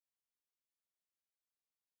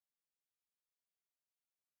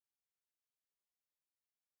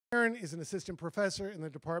Karen is an assistant professor in the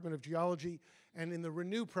Department of Geology and in the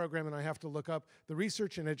Renew program, and I have to look up the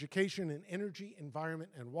research and education in energy, environment,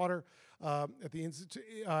 and water at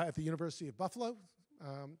the University of Buffalo.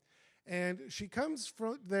 And she comes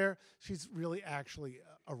from there. She's really actually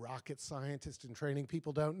a rocket scientist in training.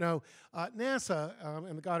 People don't know. NASA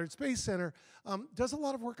and the Goddard Space Center does a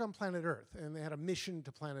lot of work on planet Earth, and they had a mission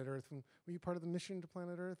to planet Earth. Were you part of the mission to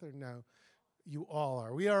planet Earth, or no? You all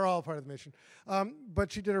are. We are all part of the mission.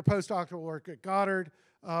 But she did her postdoctoral work at Goddard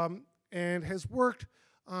and has worked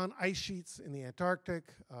on ice sheets in the Antarctic,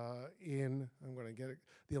 I'm going to get it,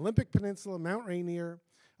 the Olympic Peninsula, Mount Rainier,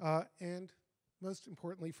 and most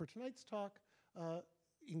importantly for tonight's talk,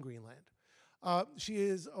 in Greenland. She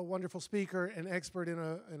is a wonderful speaker and expert in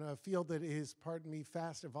a field that is, pardon me,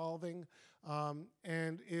 fast evolving,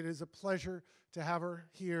 and it is a pleasure to have her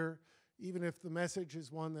here, even if the message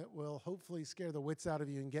is one that will hopefully scare the wits out of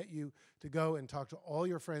you and get you to go and talk to all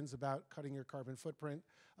your friends about cutting your carbon footprint.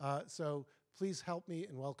 So please help me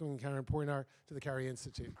in welcoming Kristin Poinar to the Carey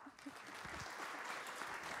Institute.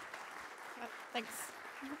 Thanks.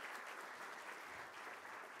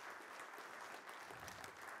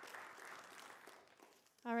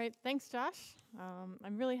 All right, thanks, Josh.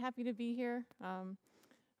 I'm really happy to be here.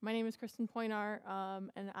 My name is Kristin Poinar,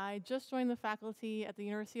 and I just joined the faculty at the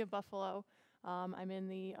University of Buffalo. I'm in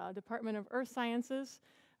the Department of Earth Sciences,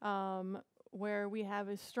 where we have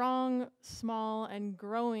a strong, small, and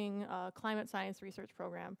growing climate science research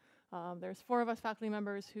program. There's 4 of us faculty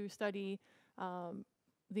members who study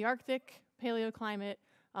the Arctic, paleoclimate,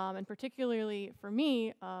 and particularly for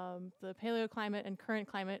me, the paleoclimate and current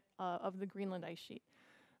climate of the Greenland ice sheet.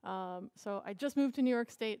 So I just moved to New York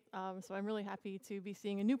State, so I'm really happy to be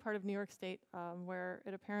seeing a new part of New York State where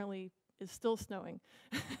it apparently is still snowing.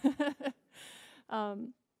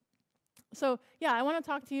 So yeah, I want to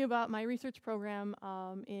talk to you about my research program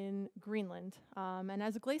in Greenland. And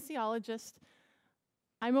as a glaciologist,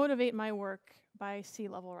 I motivate my work by sea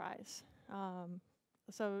level rise.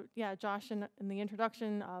 So yeah, Josh in the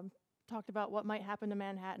introduction talked about what might happen to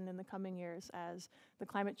Manhattan in the coming years as the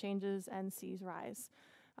climate changes and seas rise.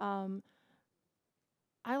 I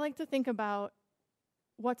like to think about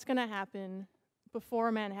what's going to happen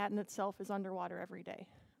before Manhattan itself is underwater every day.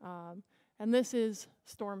 And this is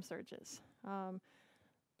storm surges.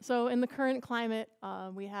 So in the current climate,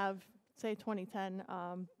 we have, say, 2010,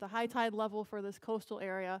 the high tide level for this coastal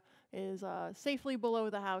area is safely below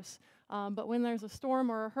the house. But when there's a storm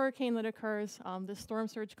or a hurricane that occurs, this storm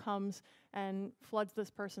surge comes and floods this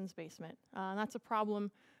person's basement. And that's a problem,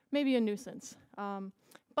 maybe a nuisance.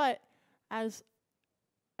 But as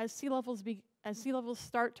sea levels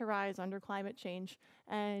start to rise under climate change,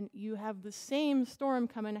 and you have the same storm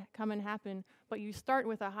come and happen, but you start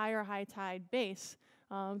with a higher high tide base,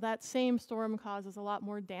 that same storm causes a lot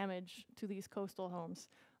more damage to these coastal homes.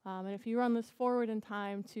 And if you run this forward in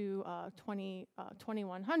time to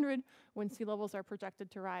 2100, when sea levels are projected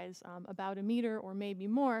to rise about a meter or maybe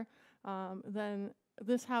more, then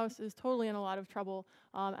this house is totally in a lot of trouble,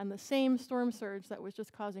 and the same storm surge that was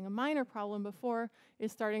just causing a minor problem before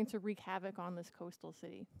is starting to wreak havoc on this coastal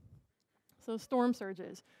city. So storm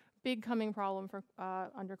surges, big coming problem for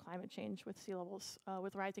under climate change with sea levels,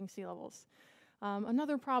 with rising sea levels.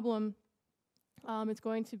 Another problem is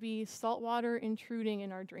going to be salt water intruding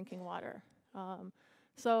in our drinking water.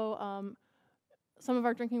 Some of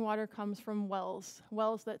our drinking water comes from wells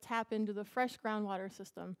that tap into the fresh groundwater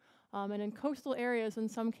system. And in coastal areas, in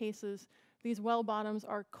some cases, these well bottoms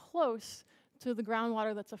are close to the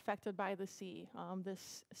groundwater that's affected by the sea,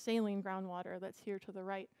 this saline groundwater that's here to the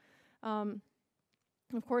right.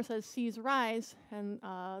 Of course, as seas rise, and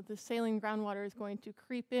the saline groundwater is going to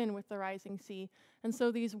creep in with the rising sea, and so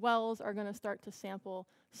these wells are going to start to sample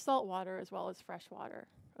salt water as well as fresh water,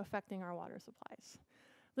 affecting our water supplies.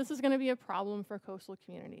 This is going to be a problem for coastal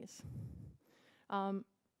communities.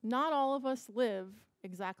 Not all of us live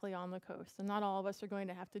exactly on the coast, and not all of us are going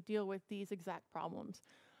to have to deal with these exact problems.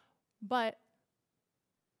 But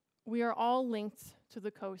we are all linked to the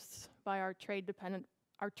coasts by our trade-dependent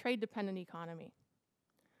economy.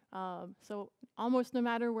 So almost no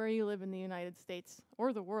matter where you live in the United States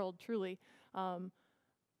or the world, truly, all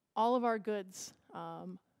of our goods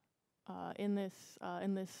in this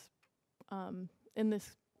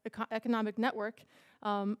economic network,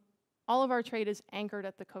 all of our trade is anchored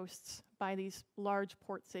at the coasts by these large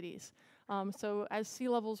port cities. So as sea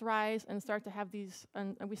levels rise and start to have these,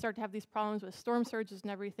 and we start to have these problems with storm surges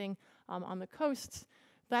and everything on the coasts,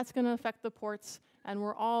 that's going to affect the ports, and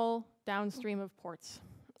we're all downstream of ports.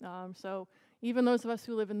 So even those of us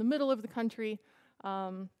who live in the middle of the country,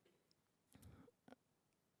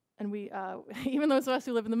 and we, even those of us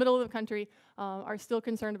who live in the middle of the country, are still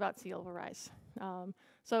concerned about sea level rise.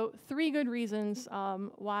 So 3 good reasons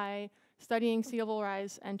why studying sea level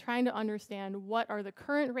rise and trying to understand what are the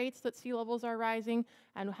current rates that sea levels are rising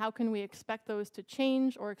and how can we expect those to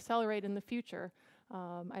change or accelerate in the future,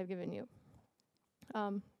 I've given you.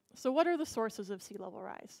 So what are the sources of sea level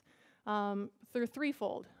rise? They're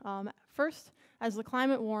threefold. First, as the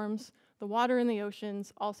climate warms, the water in the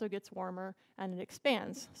oceans also gets warmer and it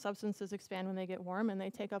expands. Substances expand when they get warm and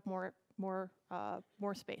they take up more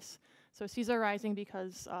space. So seas are rising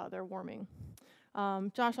because they're warming.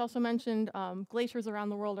 Josh also mentioned glaciers around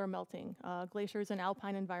the world are melting. Glaciers in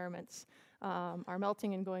alpine environments are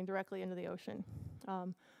melting and going directly into the ocean.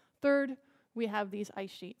 Third, we have these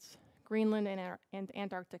ice sheets, Greenland and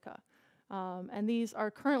Antarctica. And these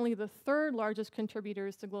are currently the 3rd largest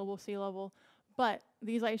contributors to global sea level, but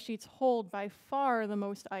these ice sheets hold by far the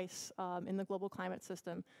most ice in the global climate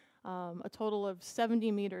system, a total of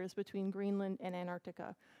 70 meters between Greenland and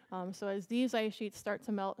Antarctica. So as these ice sheets start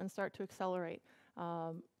to melt and start to accelerate,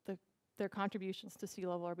 their contributions to sea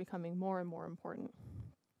level are becoming more and more important.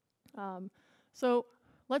 So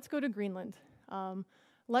let's go to Greenland.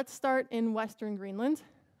 Let's start in Western Greenland.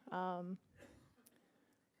 There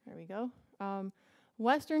we go.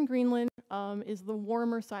 Western Greenland is the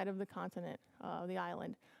warmer side of the continent, the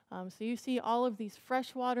island. So you see all of these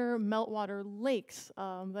freshwater, meltwater lakes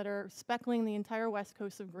that are speckling the entire west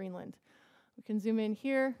coast of Greenland. We can zoom in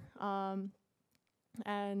here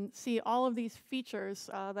and see all of these features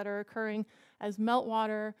that are occurring as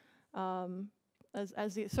meltwater,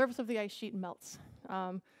 as the surface of the ice sheet melts.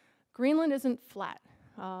 Greenland isn't flat.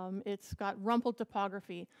 It's got rumpled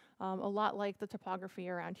topography, a lot like the topography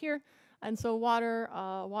around here. And so water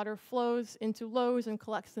flows into lows and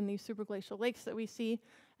collects in these superglacial lakes that we see.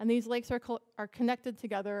 And these lakes are connected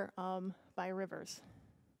together by rivers.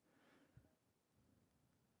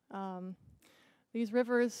 These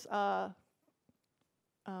rivers, the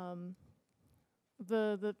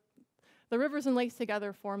rivers and lakes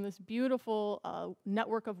together form this beautiful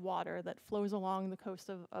network of water that flows along the coast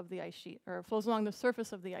of the ice sheet, or flows along the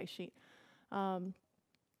surface of the ice sheet. And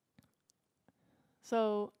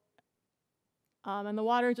the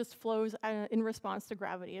water just flows in response to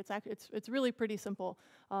gravity. It's really pretty simple.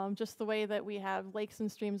 Just the way that we have lakes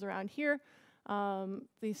and streams around here,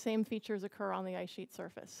 these same features occur on the ice sheet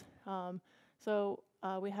surface.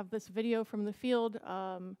 We have this video from the field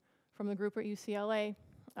from the group at UCLA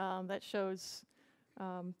that shows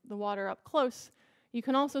the water up close. You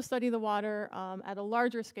can also study the water at a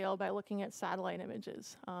larger scale by looking at satellite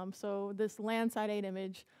images. So this Landsat 8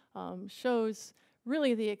 image shows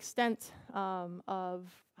really the extent of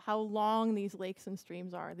how long these lakes and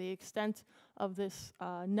streams are, the extent of this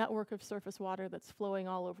network of surface water that's flowing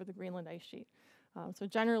all over the Greenland ice sheet. So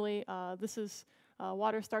generally,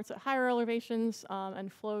 water starts at higher elevations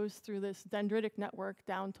and flows through this dendritic network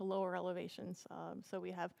down to lower elevations. So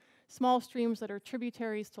we have small streams that are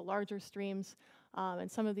tributaries to larger streams,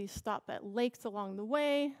 and some of these stop at lakes along the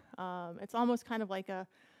way. It's almost kind of like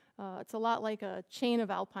it's a lot like a chain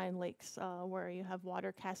of alpine lakes where you have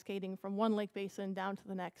water cascading from one lake basin down to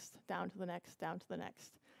the next, down to the next, down to the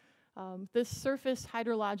next. This surface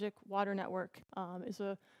hydrologic water network is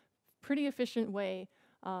a pretty efficient way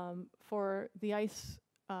for the ice,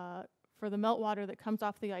 for the meltwater that comes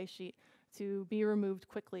off the ice sheet to be removed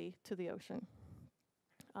quickly to the ocean.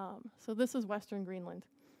 So this is Western Greenland.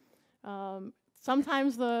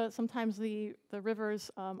 Sometimes the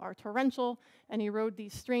rivers are torrential and erode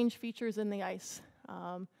these strange features in the ice.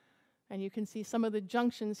 And you can see some of the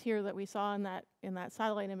junctions here that we saw in that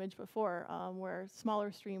satellite image before, where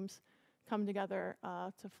smaller streams come together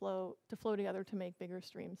to flow together to make bigger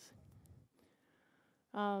streams.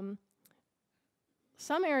 Some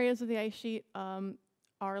areas of the ice sheet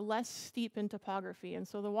are less steep in topography, and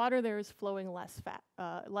so the water there is flowing less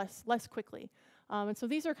quickly. And so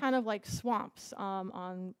these are kind of like swamps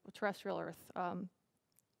on terrestrial Earth.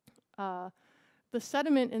 The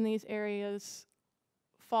sediment in these areas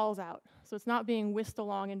falls out, so it's not being whisked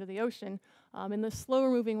along into the ocean. In the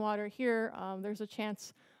slower-moving water here, there's a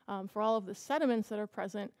chance for all of the sediments that are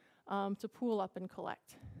present to pool up and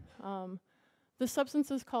collect. The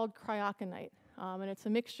substance is called cryoconite, and it's a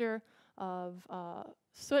mixture of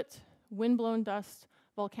soot, wind-blown dust,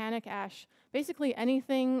 volcanic ash, basically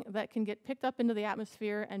anything that can get picked up into the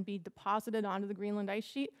atmosphere and be deposited onto the Greenland ice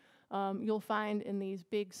sheet, you'll find in these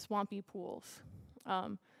big swampy pools.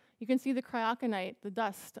 You can see the cryoconite, the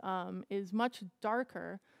dust, is much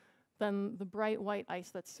darker than the bright white ice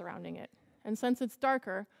that's surrounding it. And since it's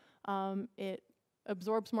darker, it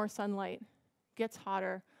absorbs more sunlight, gets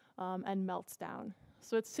hotter, and melts down.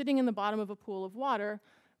 So it's sitting in the bottom of a pool of water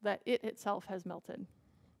that it itself has melted.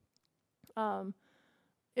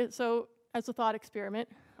 So as a thought experiment,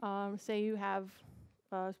 say you have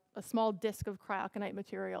a small disk of cryoconite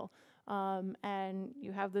material, and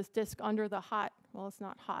you have this disk under the hot, well, it's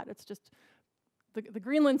not hot, it's just the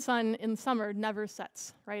Greenland sun in summer never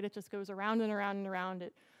sets, right? It just goes around and around and around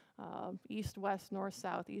it, east, west, north,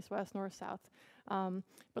 south, east, west, north, south.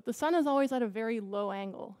 But the sun is always at a very low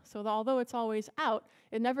angle. So although it's always out,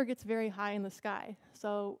 it never gets very high in the sky.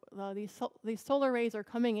 So these solar rays are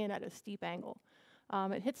coming in at a steep angle.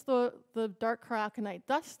 It hits the dark cryoconite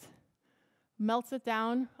dust, melts it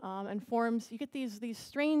down, and forms, you get these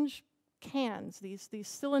strange cans, these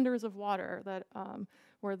cylinders of water that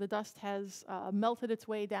where the dust has melted its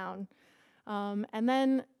way down. And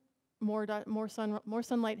then more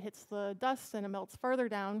sunlight hits the dust and it melts further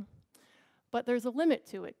down. But there's a limit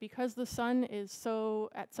to it because the sun is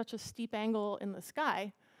at such a steep angle in the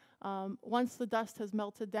sky. Once the dust has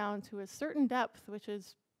melted down to a certain depth, which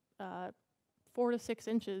is 4 to 6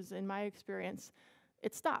 inches in my experience,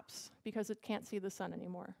 it stops because it can't see the sun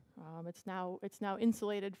anymore. It's now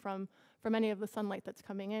insulated from any of the sunlight that's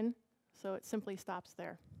coming in, so it simply stops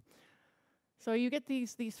there. So you get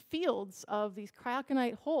these fields of these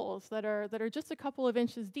cryoconite holes that are just a couple of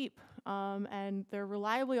inches deep, and they're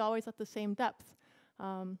reliably always at the same depth.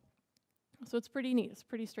 So it's pretty neat. It's a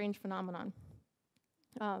pretty strange phenomenon.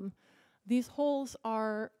 These holes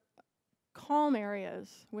are calm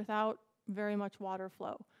areas without very much water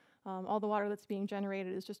flow. All the water that's being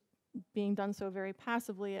generated is just being done so very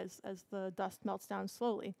passively as the dust melts down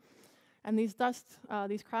slowly. And these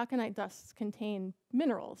cryoconite dusts contain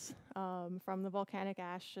minerals from the volcanic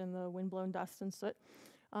ash and the windblown dust and soot.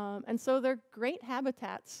 And so they're great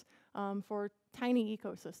habitats for tiny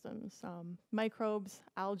ecosystems. Microbes,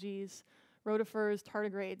 algae, rotifers,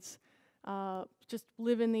 tardigrades just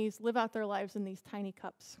live out their lives in these tiny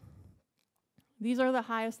cups. These are the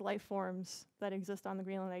highest life forms that exist on the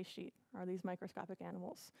Greenland ice sheet, are these microscopic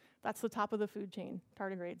animals. That's the top of the food chain,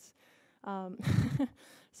 tardigrades.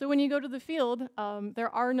 So when you go to the field, there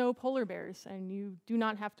are no polar bears, and you do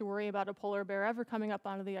not have to worry about a polar bear ever coming up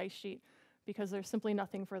onto the ice sheet because there's simply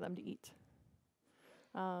nothing for them to eat.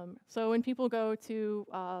 So when people go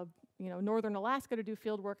to northern Alaska to do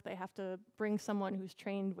field work, they have to bring someone who's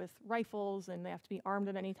trained with rifles, and they have to be armed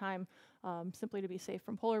at any time simply to be safe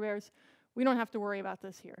from polar bears. We don't have to worry about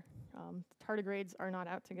this here. Tardigrades are not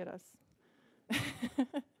out to get us.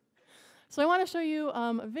 So I want to show you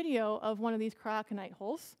a video of one of these cryoconite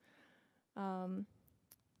holes. Let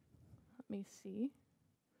me see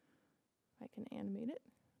if I can animate it.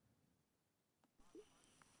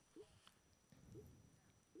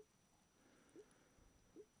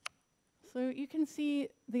 So you can see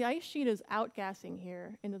the ice sheet is outgassing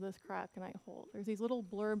here into this cryoconite hole. There's these little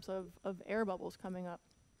blurbs of air bubbles coming up.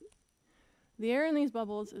 The air in these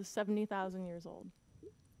bubbles is 70,000 years old.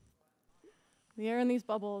 The air in these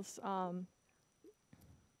bubbles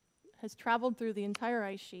has traveled through the entire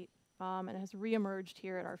ice sheet and has reemerged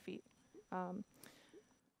here at our feet. I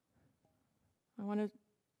want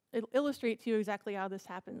to illustrate to you exactly how this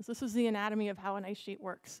happens. This is the anatomy of how an ice sheet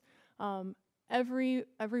works. Every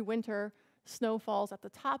winter, snow falls at the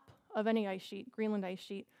top of any ice sheet, Greenland ice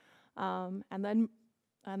sheet, and then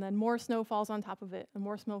more snow falls on top of it, and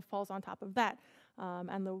more snow falls on top of that,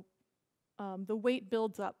 and the weight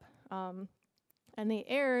builds up. And the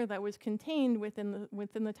air that was contained within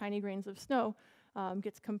the tiny grains of snow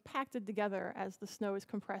gets compacted together as the snow is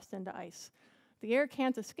compressed into ice. The air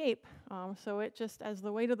can't escape, so it just, as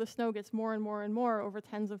the weight of the snow gets more and more and more over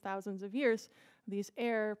tens of thousands of years, these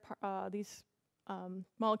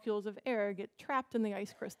molecules of air get trapped in the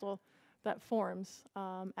ice crystal that forms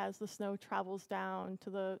as the snow travels down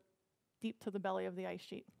deep to the belly of the ice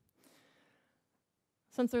sheet.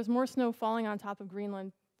 Since there's more snow falling on top of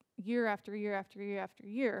Greenland year after year after year after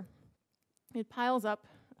year, it piles up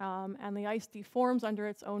and the ice deforms under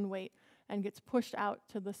its own weight and gets pushed out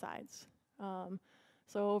to the sides.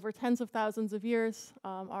 So over tens of thousands of years,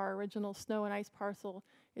 our original snow and ice parcel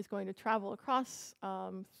is going to travel across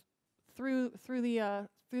through the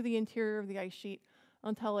interior of the ice sheet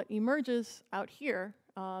until it emerges out here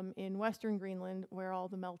in western Greenland, where all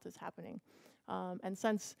the melt is happening. And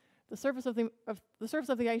since the surface of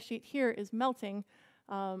the ice sheet here is melting,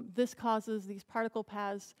 this causes these particle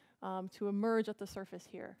paths to emerge at the surface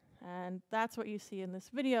here. And that's what you see in this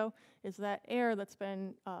video, is that air that's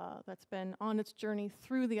been on its journey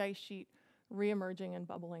through the ice sheet, re-emerging and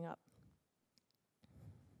bubbling up.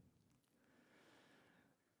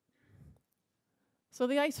 So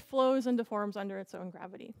the ice flows and deforms under its own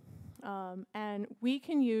gravity. And we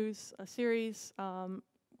can use a series,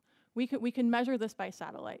 we can measure this by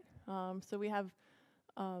satellite. So we have,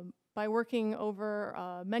 by working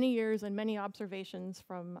over many years and many observations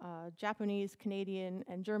from Japanese, Canadian,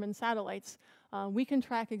 and German satellites, we can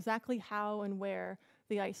track exactly how and where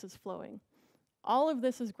the ice is flowing. All of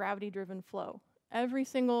this is gravity-driven flow. Every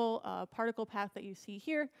single particle path that you see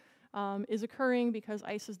here is occurring because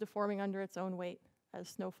ice is deforming under its own weight as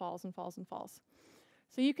snow falls and falls and falls.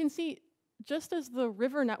 So you can see, just as the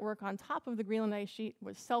river network on top of the Greenland ice sheet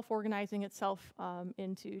was self-organizing itself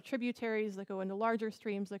into tributaries that go into larger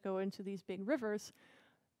streams that go into these big rivers,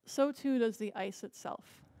 so too does the ice itself.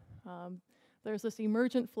 There's this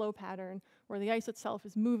emergent flow pattern where the ice itself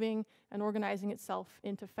is moving and organizing itself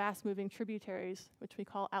into fast-moving tributaries, which we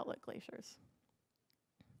call outlet glaciers.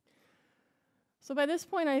 So by this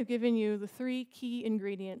point, I have given you the 3 key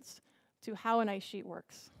ingredients to how an ice sheet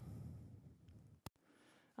works.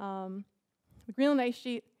 The Greenland ice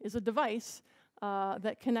sheet is a device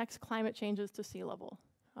that connects climate changes to sea level.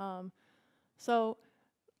 The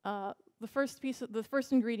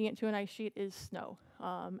first ingredient to an ice sheet is snow.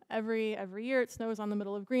 Every year it snows on the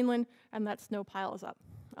middle of Greenland, and that snow piles up.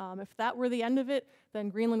 If that were the end of it, then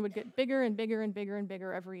Greenland would get bigger and bigger and bigger and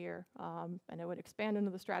bigger every year, and it would expand into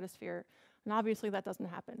the stratosphere. And obviously that doesn't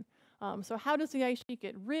happen. So how does the ice sheet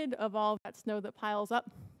get rid of all that snow that piles up?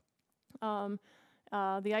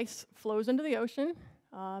 The ice flows into the ocean,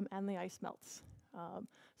 and the ice melts.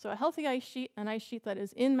 So a healthy ice sheet, an ice sheet that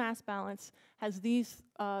is in mass balance, has these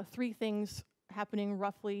 3 things happening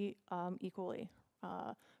roughly equally.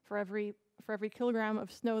 For every kilogram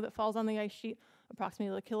of snow that falls on the ice sheet,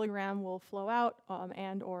 approximately a kilogram will flow out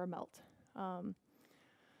and or melt.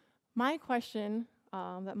 My question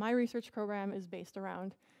that my research program is based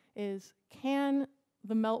around is, can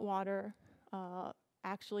the meltwater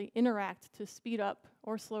actually interact to speed up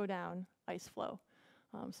or slow down ice flow?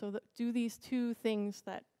 Do these 2 ways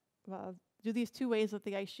that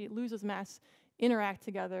the ice sheet loses mass interact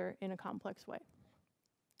together in a complex way?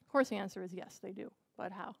 Of course the answer is yes, they do,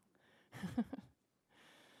 but how?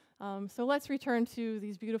 So let's return to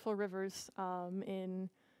these beautiful rivers in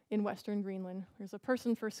western Greenland. There's a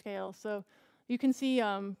person for scale. So you can see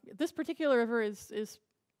this particular river is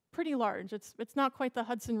pretty large. It's not quite the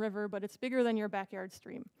Hudson River, but it's bigger than your backyard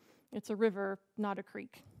stream. It's a river, not a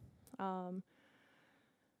creek. And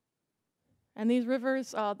these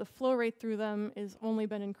rivers, the flow rate through them has only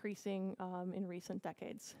been increasing in recent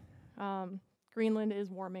decades. Greenland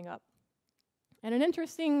is warming up. And an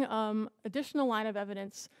interesting additional line of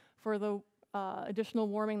evidence for the additional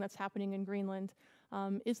warming that's happening in Greenland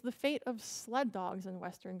is the fate of sled dogs in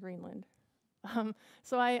western Greenland.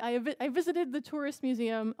 So I visited the tourist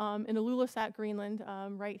museum in Ilulissat, Greenland,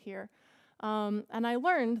 right here. And I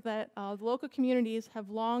learned that the local communities have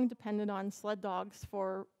long depended on sled dogs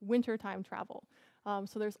for wintertime travel.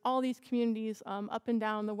 So there's all these communities up and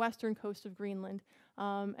down the western coast of Greenland.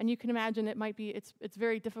 And you can imagine it's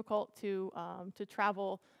very difficult to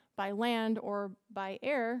travel by land or by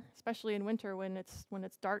air, especially in winter when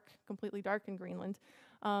it's dark, completely dark in Greenland.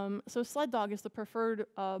 So sled dog is the preferred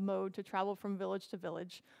mode to travel from village to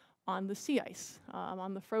village on the sea ice,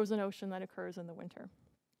 on the frozen ocean that occurs in the winter.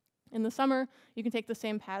 In the summer, you can take the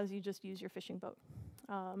same paths, you just use your fishing boat.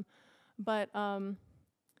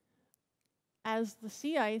 As the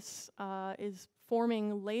sea ice is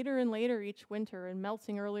forming later and later each winter and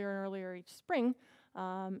melting earlier and earlier each spring,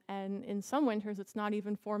 and in some winters it's not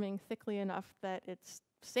even forming thickly enough that it's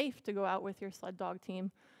safe to go out with your sled dog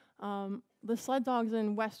team, the sled dogs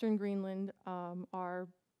in western Greenland are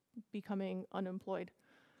becoming unemployed.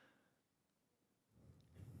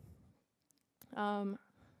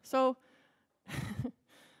 So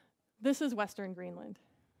this is western Greenland.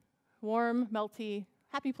 Warm, melty,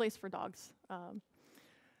 happy place for dogs.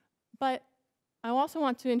 But I also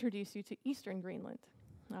want to introduce you to eastern Greenland.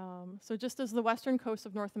 So just as the western coast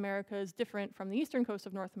of North America is different from the eastern coast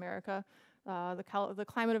of North America, the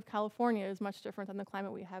climate of California is much different than the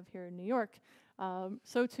climate we have here in New York.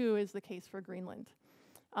 So too is the case for Greenland.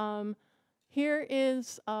 Here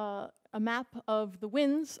is a map of the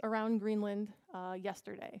winds around Greenland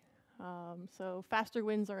yesterday. So faster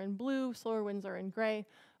winds are in blue, slower winds are in gray.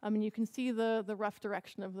 And you can see the rough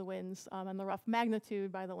direction of the winds and the rough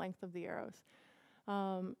magnitude by the length of the arrows.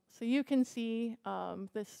 So you can see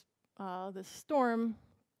this storm,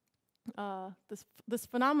 this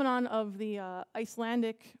phenomenon of the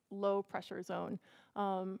Icelandic low pressure zone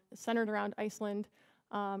centered around Iceland.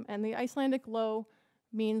 And the Icelandic low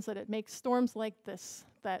means that it makes storms like this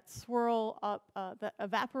that swirl up, that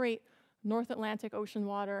evaporate North Atlantic Ocean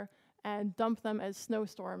water and dump them as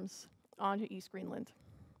snowstorms onto East Greenland.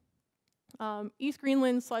 East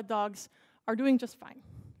Greenland sled dogs are doing just fine.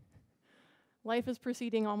 Life is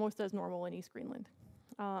proceeding almost as normal in East Greenland.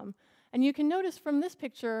 And you can notice from this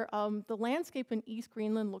picture, the landscape in East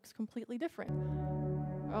Greenland looks completely different.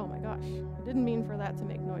 Oh my gosh, I didn't mean for that to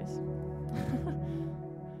make noise.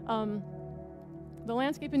 The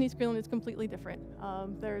landscape in East Greenland is completely different.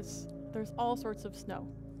 There's all sorts of snow.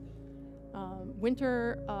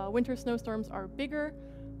 Winter snowstorms are bigger.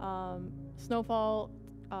 Snowfall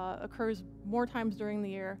occurs more times during the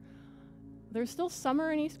year. There's still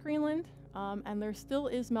summer in East Greenland, and there still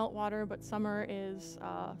is meltwater, but summer is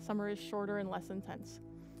shorter and less intense.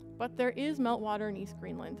 But there is meltwater in East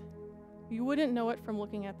Greenland. You wouldn't know it from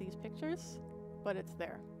looking at these pictures, but it's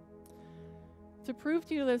there. To prove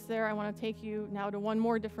to you that it's there, I want to take you now to one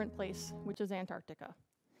more different place, which is Antarctica.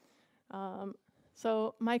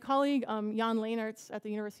 So my colleague, Jan Leenaerts at the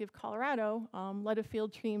University of Colorado, led a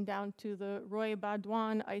field team down to the Roy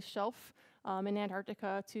Baudouin ice shelf in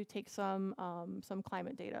Antarctica to take some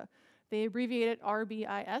climate data. They abbreviate it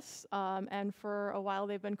RBIS, and for a while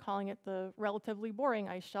they've been calling it the relatively boring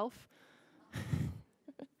ice shelf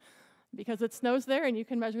because it snows there and you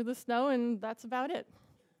can measure the snow and that's about it.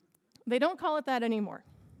 They don't call it that anymore.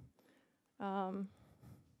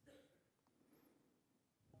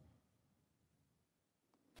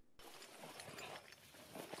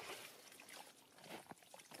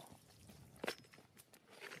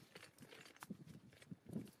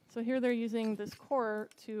 So here they're using this core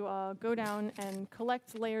to go down and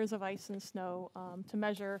collect layers of ice and snow to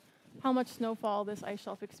measure how much snowfall this ice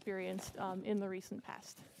shelf experienced in the recent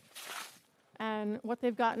past. And what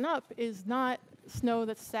they've gotten up is not snow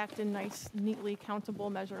that's stacked in nice, neatly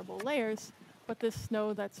countable, measurable layers, but this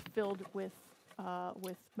snow that's filled with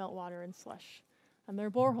meltwater and slush. And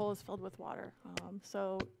their borehole is filled with water.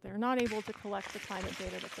 So they're not able to collect the climate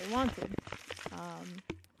data that they wanted.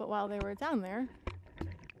 But while they were down there,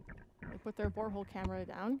 they put their borehole camera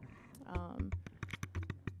down.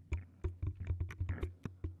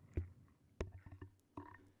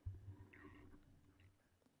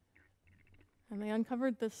 And they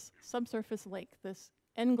uncovered this subsurface lake, this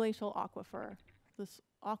end glacial aquifer, this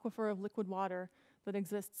aquifer of liquid water that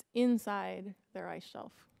exists inside their ice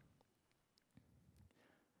shelf.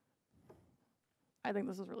 I think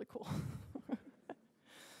this is really cool.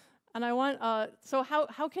 And I want, so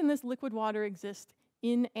how can this liquid water exist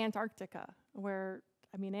in Antarctica, where,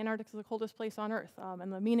 I mean, Antarctica is the coldest place on Earth,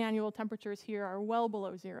 and the mean annual temperatures here are well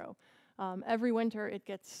below zero. Every winter it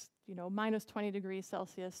gets, minus 20 degrees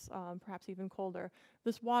Celsius, perhaps even colder.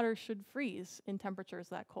 This water should freeze in temperatures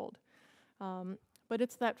that cold. But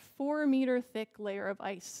it's that 4-meter thick layer of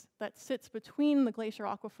ice that sits between the glacier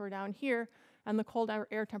aquifer down here and the cold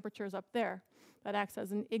air temperatures up there that acts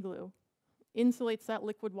as an igloo, insulates that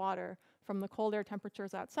liquid water from the cold air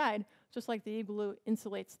temperatures outside, just like the igloo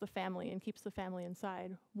insulates the family and keeps the family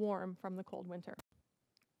inside warm from the cold winter.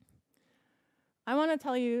 I want to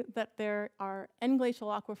tell you that there are end glacial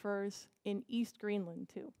aquifers in East Greenland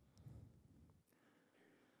too.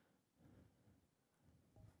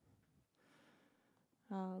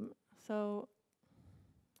 So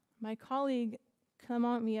my colleague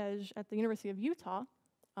Clement Miege at the University of Utah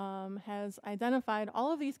has identified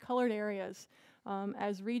all of these colored areas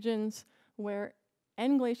as regions where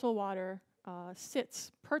end glacial water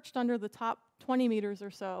sits perched under the top 20 meters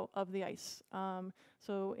or so of the ice.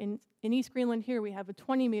 So in East Greenland here, we have a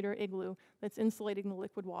 20-meter igloo that's insulating the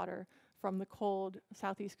liquid water from the cold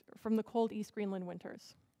East Greenland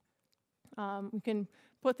winters. We can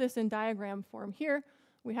put this in diagram form here.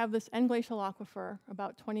 We have this end glacial aquifer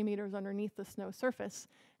about 20 meters underneath the snow surface,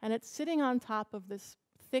 and it's sitting on top of this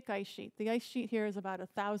thick ice sheet. The ice sheet here is about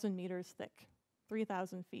 1,000 meters thick,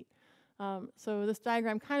 3,000 feet. So this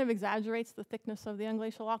diagram kind of exaggerates the thickness of the end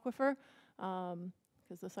glacial aquifer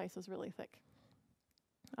because this ice is really thick.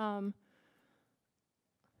 So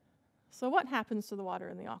what happens to the water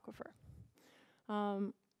in the aquifer?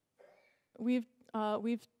 We've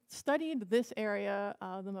studied this area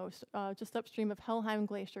the most, just upstream of Helheim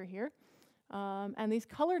Glacier here. And these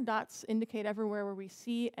colored dots indicate everywhere where we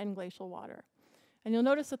see end glacial water. And you'll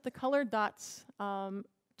notice that the colored dots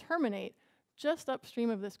terminate just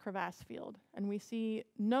upstream of this crevasse field. And we see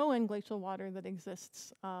no end glacial water that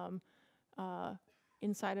exists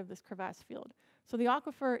inside of this crevasse field. So the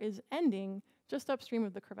aquifer is ending just upstream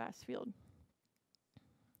of the crevasse field.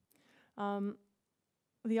 The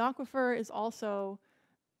aquifer is also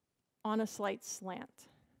on a slight slant.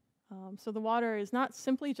 So the water is not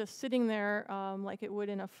simply just sitting there like it would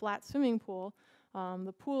in a flat swimming pool.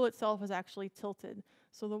 The pool itself is actually tilted.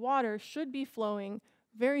 So the water should be flowing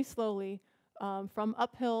very slowly from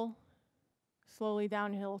uphill slowly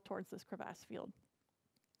downhill towards this crevasse field.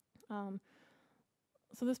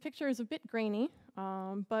 So this picture is a bit grainy,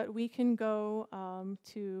 but we can go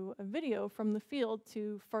to a video from the field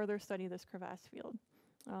to further study this crevasse field.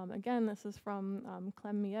 Again, this is from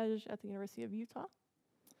Clem Miege at the University of Utah.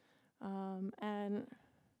 And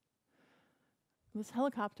this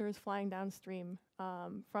helicopter is flying downstream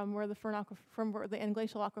from where the end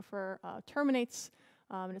glacial aquifer terminates,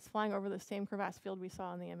 and it's flying over the same crevasse field we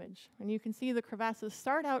saw in the image. And you can see the crevasses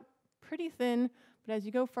start out pretty thin, but as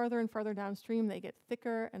you go further and further downstream, they get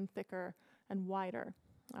thicker and thicker and wider.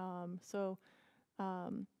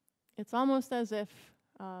 It's almost as if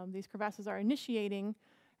these crevasses are initiating,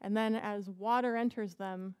 and then as water enters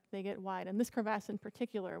them, they get wide. And this crevasse in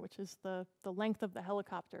particular, which is the length of the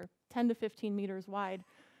helicopter, 10 to 15 meters wide,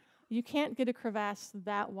 you can't get a crevasse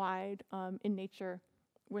that wide in nature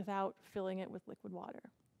without filling it with liquid water.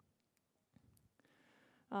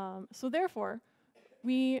 So therefore,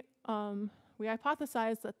 we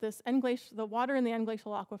hypothesize that the water in the end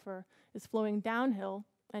glacial aquifer is flowing downhill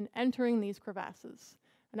and entering these crevasses.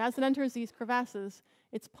 And as it enters these crevasses,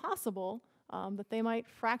 it's possible that they might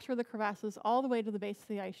fracture the crevasses all the way to the base of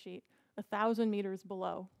the ice sheet, 1,000 meters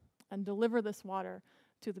below, and deliver this water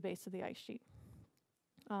to the base of the ice sheet.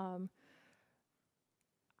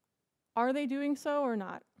 Are they doing so or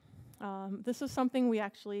not? This is something we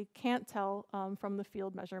actually can't tell from the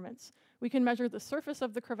field measurements. We can measure the surface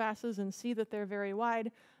of the crevasses and see that they're very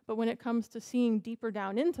wide, but when it comes to seeing deeper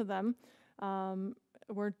down into them,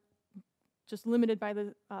 we're just limited by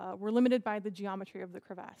the geometry of the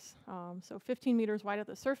crevasse. So 15 meters wide at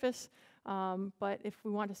the surface, but if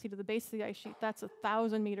we want to see to the base of the ice sheet, that's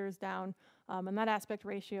 1,000 meters down, and that aspect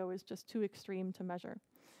ratio is just too extreme to measure.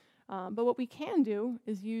 But what we can do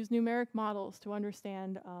is use numeric models to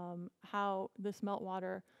understand how this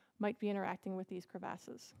meltwater might be interacting with these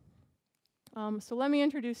crevasses. So let me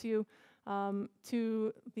introduce you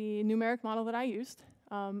to the numeric model that I used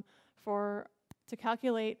to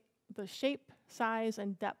calculate the shape, size,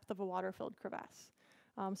 and depth of a water-filled crevasse.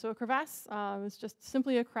 So a crevasse is just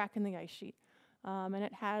simply a crack in the ice sheet, and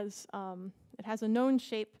it has a known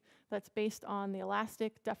shape that's based on the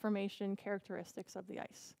elastic deformation characteristics of the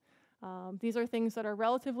ice. These are things that are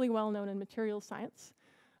relatively well known in materials science.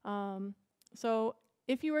 So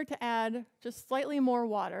if you were to add just slightly more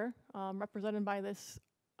water, represented by this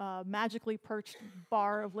magically perched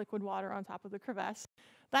bar of liquid water on top of the crevasse,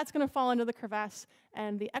 that's going to fall into the crevasse,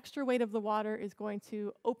 and the extra weight of the water is going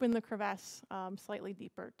to open the crevasse slightly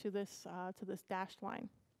deeper to this dashed line.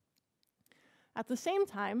 At the same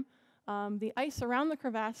time, the ice around the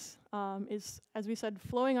crevasse is, as we said,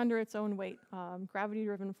 flowing under its own weight,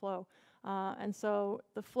 gravity-driven flow. And so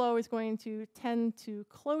the flow is going to tend to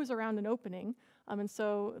close around an opening, and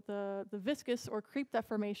so the viscous or creep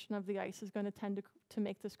deformation of the ice is going to tend to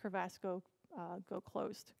make this crevasse go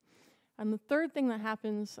closed. And the third thing that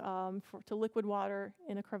happens to liquid water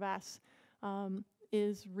in a crevasse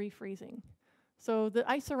is refreezing. So the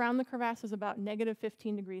ice around the crevasse is about negative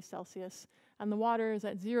 15 degrees Celsius, and the water is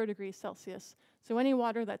at 0 degrees Celsius. So any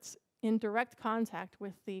water that's in direct contact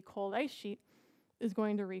with the cold ice sheet is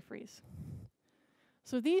going to refreeze.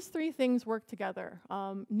 So these three things work together.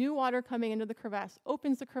 New water coming into the crevasse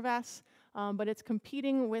opens the crevasse, but it's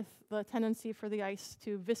competing with the tendency for the ice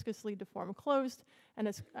to viscously deform closed,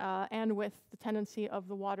 and with the tendency of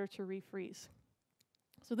the water to refreeze.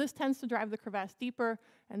 So this tends to drive the crevasse deeper,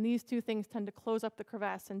 and these two things tend to close up the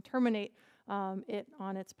crevasse and terminate it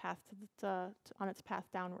on its path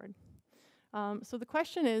downward. So the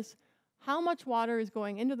question is, how much water is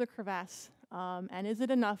going into the crevasse, and is it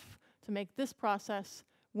enough to make this process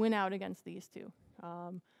win out against these two?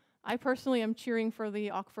 I personally am cheering for the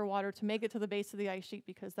aquifer water to make it to the base of the ice sheet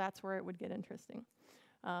because that's where it would get interesting.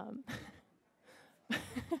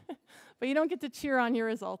 But you don't get to cheer on your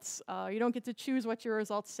results. You don't get to choose what your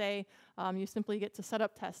results say. You simply get to set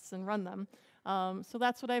up tests and run them. So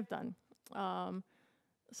that's what I've done.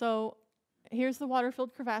 So here's the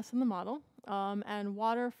water-filled crevasse in the model. And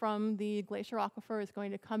water from the glacier aquifer is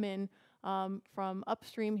going to come in from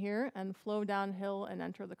upstream here and flow downhill and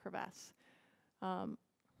enter the crevasse.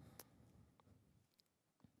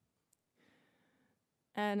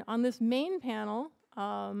 And on this main panel,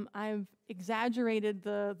 I've exaggerated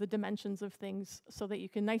the dimensions of things so that you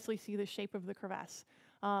can nicely see the shape of the crevasse.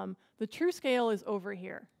 The true scale is over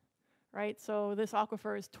here, right? So this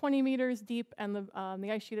aquifer is 20 meters deep, and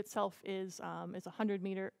the ice sheet itself is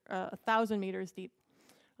 1,000 meters deep.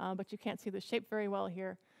 But you can't see the shape very well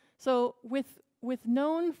here. So with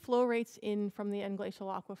known flow rates in from the end glacial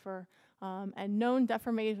aquifer and known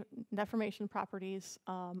deformation properties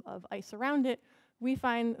of ice around it, we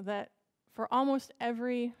find that for almost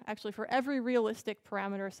every, actually for every realistic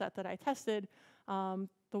parameter set that I tested,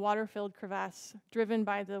 the water-filled crevasse driven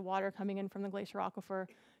by the water coming in from the glacier aquifer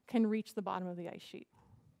can reach the bottom of the ice sheet.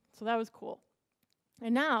 So that was cool.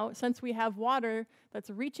 And now, since we have water that's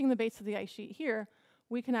reaching the base of the ice sheet here,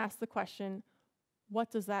 we can ask the question, what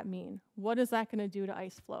does that mean? What is that going to do to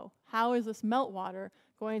ice flow? How is this meltwater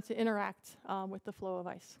going to interact with the flow of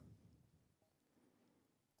ice?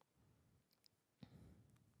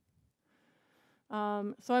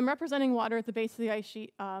 So I'm representing water at the base of the ice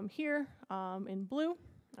sheet here in blue.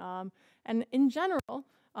 And in general,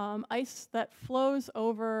 ice that flows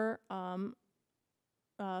over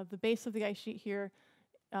the base of the ice sheet here,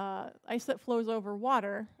 ice that flows over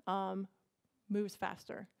water moves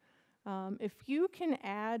faster. If you can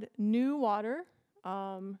add new water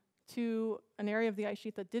to an area of the ice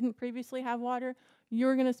sheet that didn't previously have water,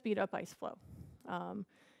 you're going to speed up ice flow.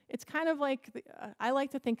 It's kind of like, I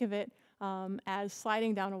like to think of it as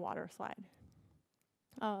sliding down a water slide.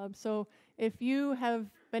 So if you have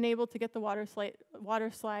been able to get the water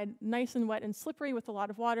slide nice and wet and slippery with a lot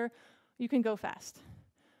of water, you can go fast.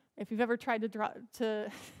 If you've ever tried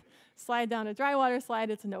to slide down a dry water slide,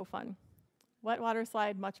 it's no fun. Wet water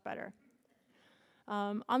slide, much better.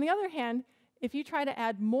 On the other hand, if you try to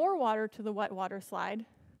add more water to the wet water slide,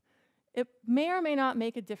 it may or may not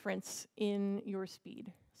make a difference in your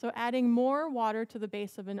speed. So adding more water to the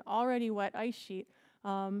base of an already wet ice sheet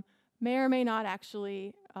may or may not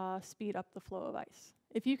actually speed up the flow of ice.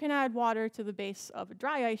 If you can add water to the base of a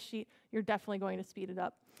dry ice sheet, you're definitely going to speed it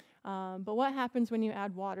up. But what happens when you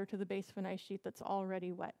add water to the base of an ice sheet that's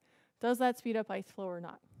already wet? Does that speed up ice flow or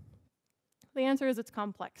not? The answer is it's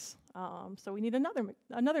complex. So we need another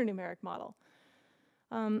numeric model.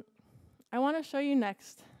 I want to show you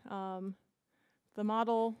next the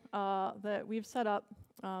model that we've set up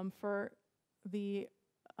for the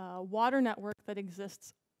water network that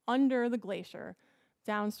exists under the glacier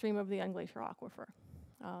downstream of the unglacial aquifer.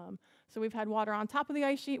 So we've had water on top of the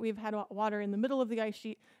ice sheet, we've had water in the middle of the ice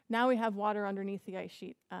sheet, now we have water underneath the ice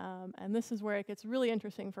sheet. And this is where it gets really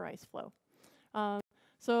interesting for ice flow.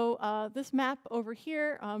 So this map over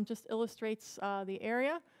here just illustrates the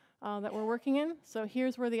area that we're working in. So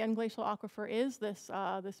here's where the unglacial aquifer is,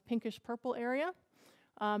 this pinkish purple area.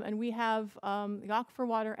 And we have the aquifer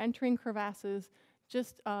water entering crevasses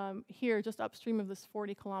just here, just upstream of this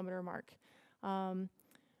 40-kilometer mark.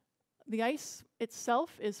 The ice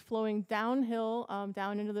itself is flowing downhill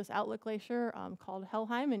down into this outlet glacier called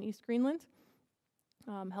Helheim in East Greenland,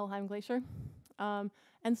 Helheim Glacier.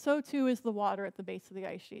 And so too is the water at the base of the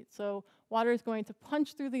ice sheet. So water is going to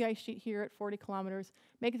punch through the ice sheet here at 40 kilometers,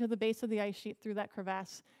 make it to the base of the ice sheet through that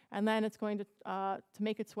crevasse, and then it's going to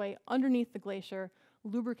make its way underneath the glacier,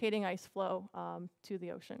 lubricating ice flow to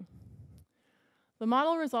the ocean. The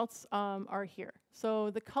model results are here.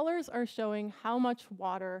 So the colors are showing how much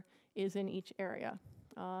water is in each area.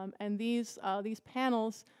 And these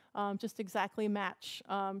panels just exactly match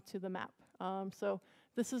to the map. So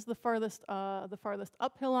this is the farthest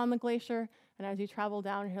uphill on the glacier, and as you travel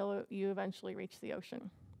downhill, you eventually reach the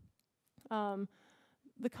ocean.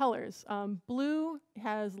 The colors, blue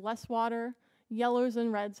has less water, yellows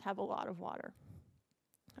and reds have a lot of water.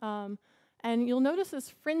 And you'll notice this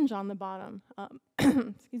fringe on the bottom.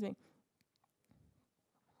 Excuse me.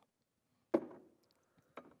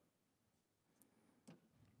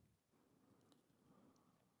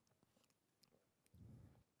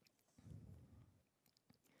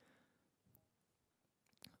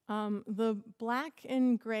 The black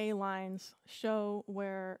and gray lines show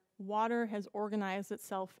where water has organized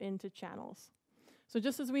itself into channels. So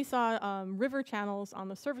just as we saw river channels on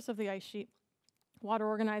the surface of the ice sheet, water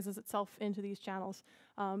organizes itself into these channels.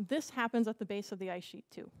 This happens at the base of the ice sheet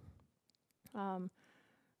too.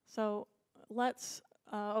 So let's,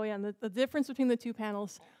 and the difference between the two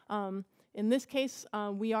panels, in this case,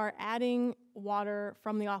 we are adding water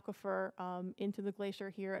from the aquifer into the glacier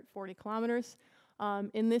here at 40 kilometers.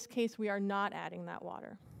 In this case, we are not adding that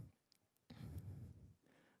water.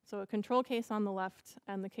 So a control case on the left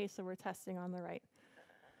and the case that we're testing on the right.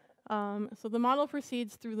 So the model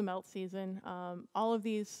proceeds through the melt season. All of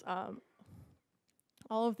the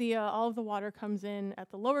water comes in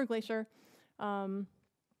at the lower glacier, and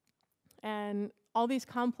all these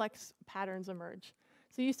complex patterns emerge.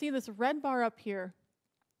 So you see this red bar up here.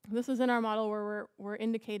 This is in our model where we're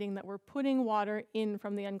indicating that we're putting water in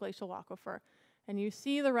from the unglacial aquifer. And you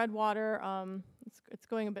see the red water, it's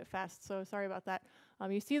going a bit fast, so sorry about that.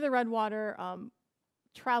 You see the red water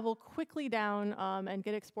travel quickly down and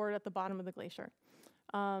get exported at the bottom of the glacier.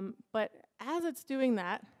 But as it's doing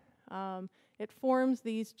that, it forms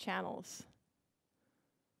these channels.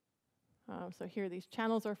 So here these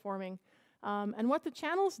channels are forming. And what the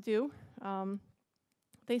channels do,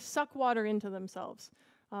 they suck water into themselves.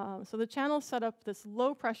 So the channels set up this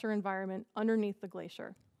low pressure environment underneath the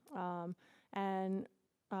glacier.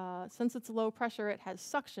 Since it's low pressure, it has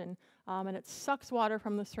suction, and it sucks water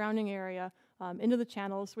from the surrounding area into the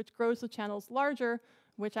channels, which grows the channels larger,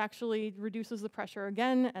 which actually reduces the pressure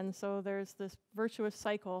again. And so there's this virtuous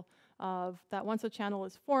cycle of that once a channel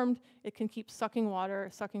is formed, it can keep sucking water,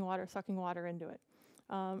 sucking water, sucking water into it.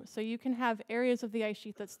 So you can have areas of the ice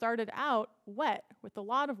sheet that started out wet with a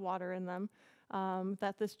lot of water in them,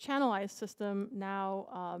 that this channelized system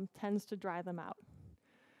now tends to dry them out.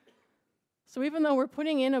 So even though we're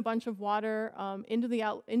putting in a bunch of water into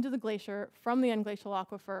the glacier from the end glacial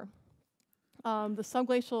aquifer, the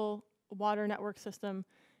subglacial water network system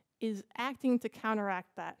is acting to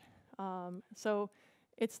counteract that. So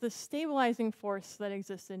it's the stabilizing force that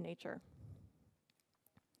exists in nature.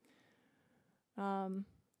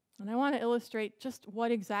 And I want to illustrate just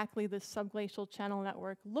what exactly this subglacial channel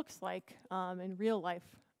network looks like in real life.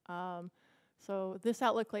 So this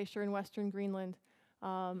outlet glacier in western Greenland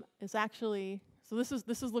is actually, so this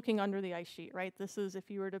is looking under the ice sheet, right? This is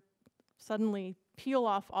if you were to suddenly peel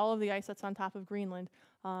off all of the ice that's on top of Greenland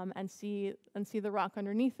and see the rock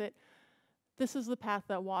underneath it. This is the path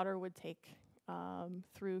that water would take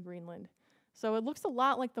through Greenland. So it looks a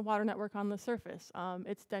lot like the water network on the surface.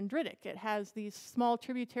 It's dendritic. It has these small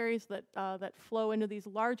tributaries that flow into these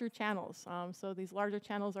larger channels. So these larger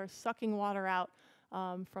channels are sucking water out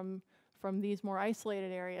from these more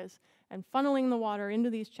isolated areas and funneling the water into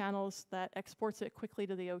these channels that exports it quickly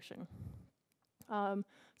to the ocean.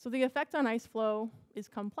 So the effect on ice flow is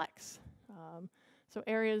complex. So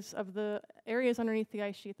areas underneath the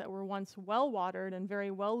ice sheet that were once well watered and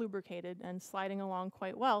very well lubricated and sliding along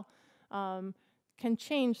quite well can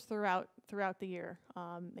change throughout the year.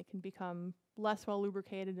 They can become less well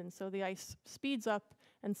lubricated, and so the ice speeds up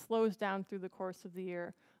and slows down through the course of the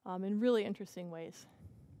year in really interesting ways.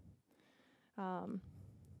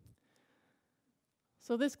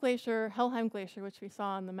 So this glacier, Helheim Glacier, which we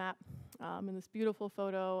saw on the map in this beautiful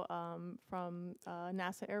photo from a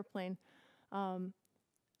NASA airplane,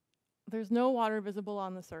 there's no water visible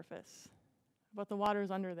on the surface, but the water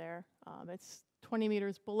is under there. It's 20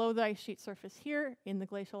 meters below the ice sheet surface here in the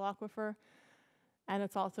glacial aquifer, and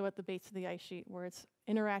it's also at the base of the ice sheet where it's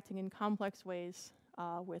interacting in complex ways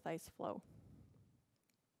with ice flow.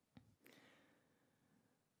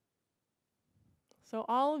 So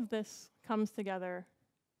all of this comes together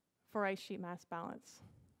for ice sheet mass balance.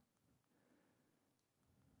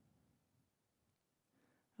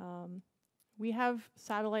 We have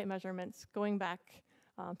satellite measurements going back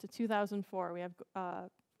to 2004. We have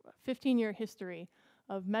 15-year history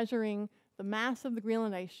of measuring the mass of the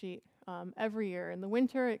Greenland ice sheet every year. In the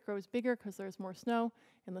winter, it grows bigger because there's more snow.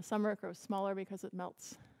 In the summer, it grows smaller because it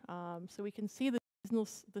melts. So we can see the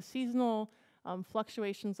seasonal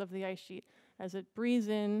fluctuations of the ice sheet as it breathes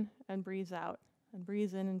in and breathes out, and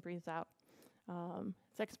breathes in and breathes out.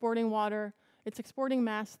 It's exporting water. It's exporting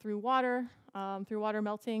mass through water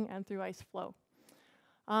melting, and through ice flow.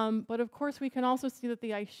 But of course, we can also see that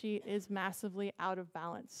the ice sheet is massively out of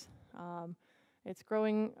balance. It's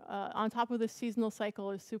growing, on top of this seasonal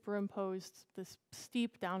cycle is superimposed this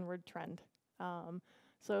steep downward trend.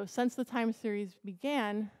 So since the time series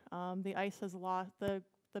began, the ice has lost, the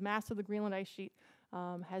mass of the Greenland ice sheet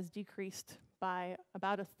has decreased by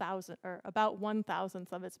about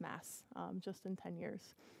 1/1000th of its mass just in 10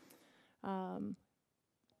 years.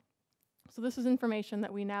 So this is information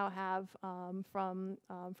that we now have from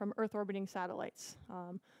Earth orbiting satellites.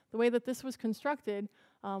 The way that this was constructed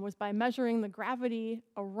was by measuring the gravity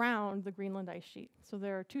around the Greenland ice sheet. So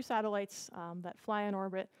there are two satellites that fly in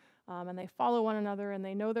orbit, and they follow one another, and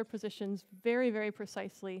they know their positions very, very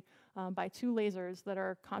precisely by two lasers that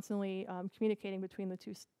are constantly communicating between the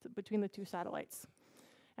two satellites.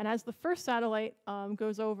 And as the first satellite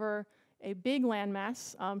goes over a big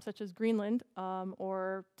landmass, such as Greenland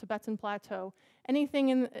or Tibetan Plateau, anything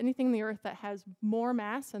in the Earth that has more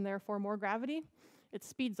mass and therefore more gravity, it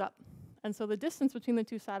speeds up. And so the distance between the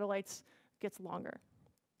two satellites gets longer.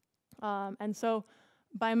 And so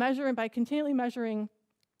by continually measuring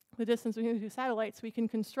the distance between the two satellites, we can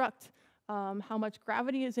construct how much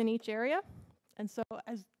gravity is in each area. And so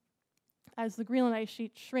as the Greenland ice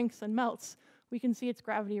sheet shrinks and melts, we can see its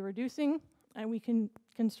gravity reducing, and we can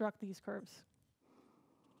construct these curves.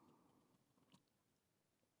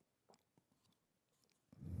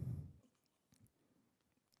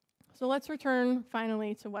 So let's return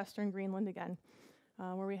finally to western Greenland again,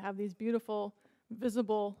 where we have these beautiful,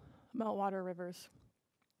 visible meltwater rivers.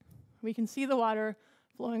 We can see the water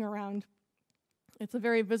flowing around It's a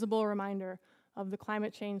very visible reminder of the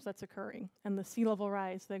climate change that's occurring and the sea level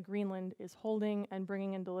rise that Greenland is holding and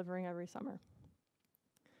bringing and delivering every summer.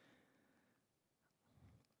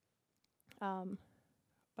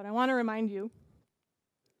 But I want to remind you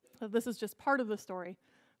that this is just part of the story,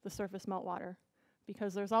 the surface meltwater,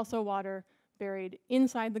 because there's also water buried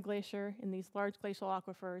inside the glacier in these large glacial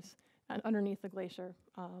aquifers and underneath the glacier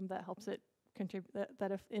that helps it contribute,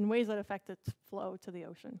 in ways that affect its flow to the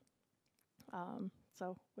ocean.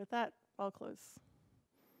 So with that, I'll close.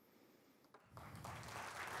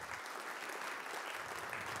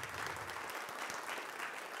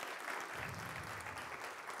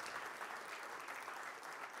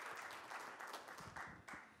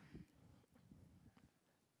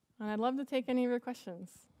 And I'd love to take any of your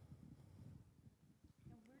questions.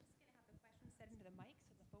 And we're just going to have the questions set into the mic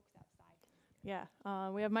so the folks outside. Yeah,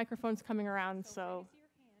 we have microphones coming around, so. Raise your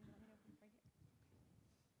hand. Let me know if right here.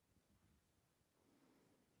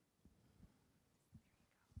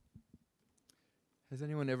 Has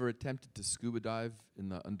anyone ever attempted to scuba dive in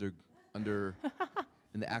the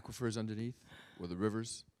in the aquifers underneath or the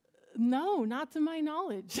rivers? No, not to my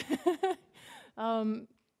knowledge.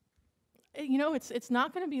 You know, it's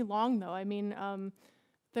not going to be long, though. I mean,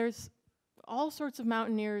 there's all sorts of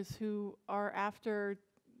mountaineers who are after,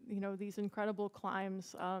 you know, these incredible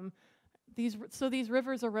climbs. So these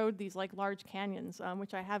rivers erode these like large canyons,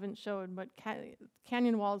 which I haven't showed, but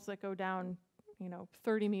canyon walls that go down, you know,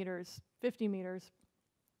 30 meters, 50 meters,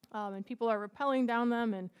 and people are rappelling down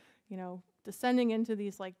them and, you know, descending into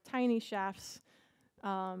these like tiny shafts.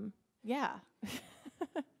 Yeah.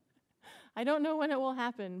 I don't know when it will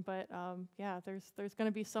happen, but yeah, there's going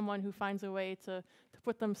to be someone who finds a way to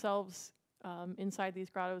put themselves inside these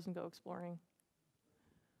grottos and go exploring.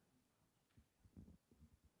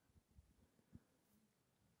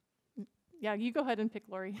 Yeah, you go ahead and pick,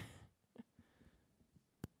 Lori.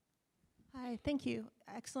 Hi, thank you.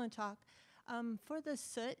 Excellent talk. For the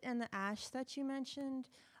soot and the ash that you mentioned,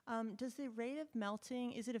 does the rate of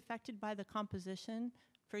melting, is it affected by the composition?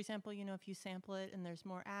 For example, you know, if you sample it and there's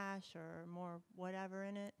more ash or more whatever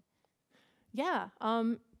in it? Yeah,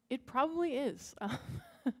 it probably is.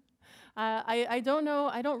 I don't know.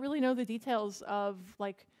 I don't really know the details of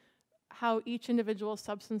like how each individual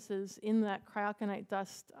substances in that cryoconite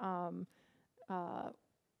dust, how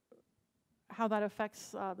that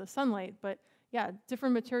affects the sunlight. But yeah,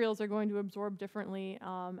 different materials are going to absorb differently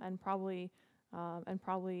and probably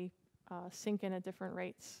sink in at different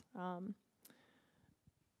rates.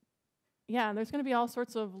 Yeah, and there's going to be all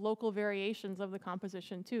sorts of local variations of the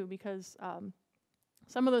composition too, because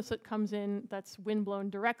some of the soot comes in that's windblown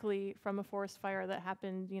directly from a forest fire that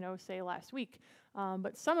happened, you know, say last week.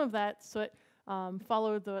 But some of that soot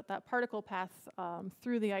followed that particle path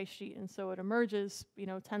through the ice sheet, and so it emerges, you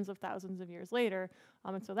know, tens of thousands of years later.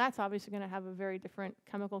 And so that's obviously going to have a very different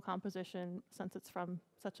chemical composition since it's from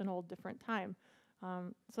such an old, different time.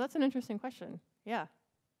 So that's an interesting question. Yeah.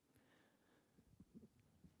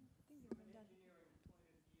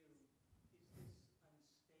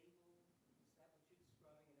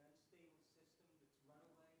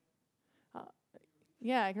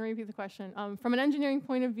 Yeah, I can repeat the question. From an engineering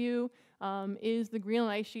point of view, is the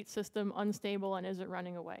Greenland ice sheet system unstable and is it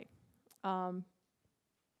running away?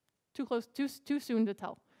 Too soon to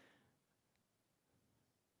tell.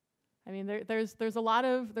 I mean, there's a lot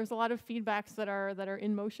of feedbacks that are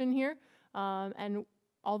in motion here, and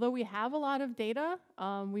although we have a lot of data,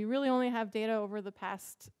 we really only have data over the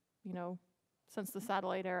past, you know, since the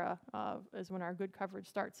satellite era is when our good coverage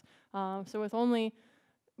starts. So with only,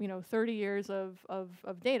 you know, 30 years of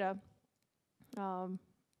data,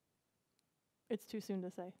 it's too soon to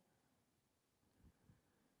say.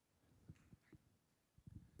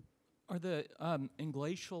 Are the in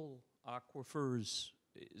glacial aquifers,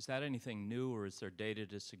 is that anything new, or is there data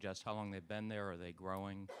to suggest how long they've been there? Are they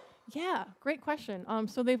growing? Yeah, great question.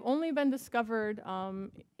 So they've only been discovered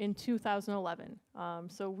in 2011.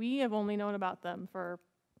 So we have only known about them for,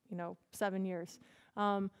 you know, 7 years.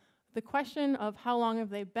 The question of how long have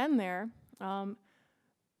they been there,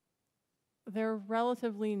 they're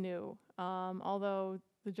relatively new, although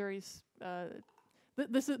the jury's,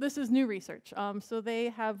 this is new research. So they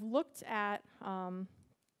have looked at, I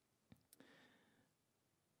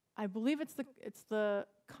believe it's the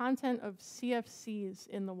content of CFCs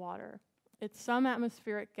in the water. It's some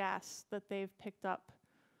atmospheric gas that they've picked up.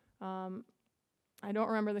 I don't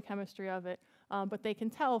remember the chemistry of it. But they can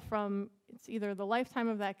tell from, it's either the lifetime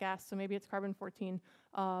of that gas, so maybe it's carbon-14,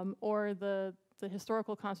 or the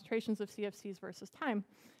historical concentrations of CFCs versus time,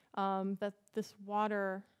 that this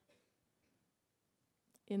water,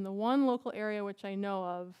 in the one local area which I know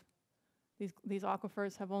of, These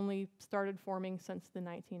aquifers have only started forming since the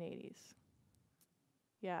 1980s.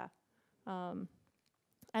 Yeah.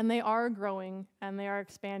 And they are growing and they are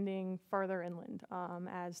expanding farther inland.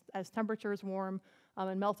 As temperatures warm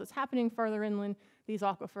and melt is happening farther inland, these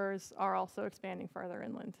aquifers are also expanding farther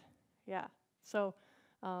inland. Yeah. So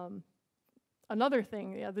another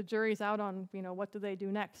thing, yeah, the jury's out on, what do they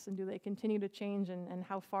do next, and do they continue to change, and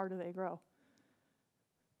how far do they grow?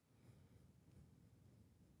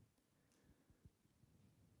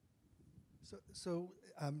 So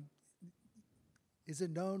is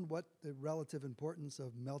it known what the relative importance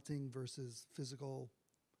of melting versus physical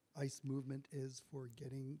ice movement is for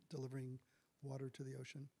delivering water to the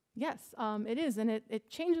ocean? Yes, it is, and it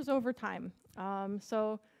changes over time.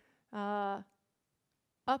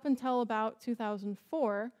 Up until about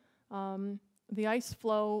 2004, the ice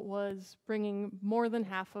flow was bringing more than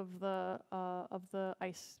half of the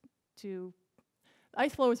ice to. The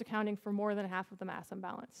ice flow was accounting for more than half of the mass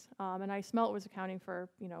imbalance, and ice melt was accounting for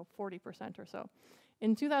 40% or so.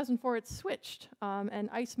 In 2004, it switched, and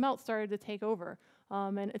ice melt started to take over.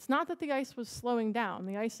 And it's not that the ice was slowing down.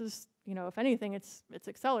 The ice is, if anything, it's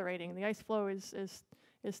accelerating. The ice flow is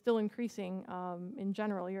still increasing in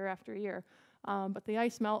general year after year, but the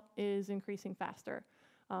ice melt is increasing faster.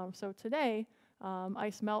 So today,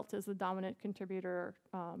 ice melt is the dominant contributor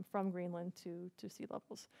from Greenland to sea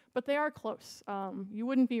levels. But they are close. You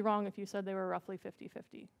wouldn't be wrong if you said they were roughly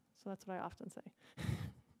 50-50. So that's what I often say.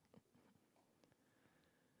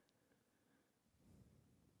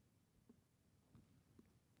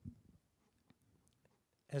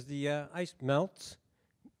 As the ice melts,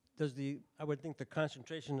 I would think the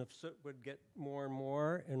concentration of soot would get more and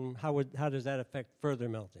more, and how does that affect further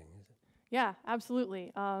melting? Yeah,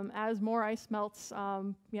 absolutely. As more ice melts,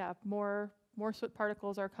 more soot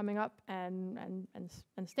particles are coming up and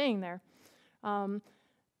staying there.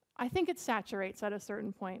 I think it saturates at a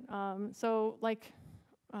certain point. I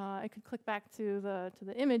could click back to the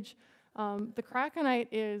image. The krakenite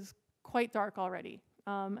is quite dark already,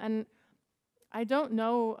 and I don't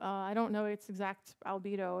know its exact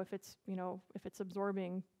albedo, if it's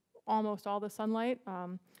absorbing almost all the sunlight,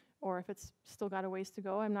 or if it's still got a ways to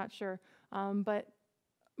go. I'm not sure. But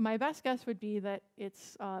my best guess would be that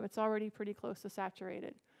it's already pretty close to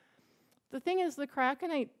saturated. The thing is, the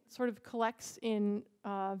krakenite sort of collects in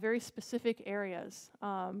very specific areas,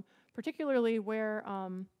 particularly where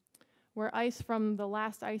ice from the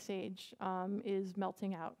last ice age is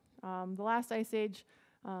melting out. The last ice age,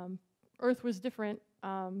 Earth was different.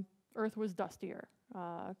 Earth was dustier.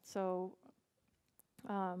 So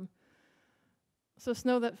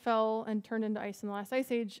snow that fell and turned into ice in the last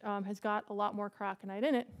ice age has got a lot more krakenite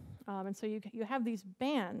in it. And so you have these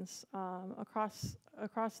bands across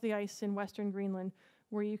the ice in western Greenland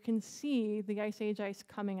where you can see the ice age ice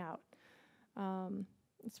coming out.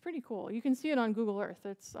 It's pretty cool. You can see it on Google Earth.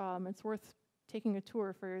 It's worth taking a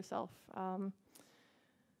tour for yourself.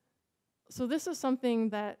 So this is something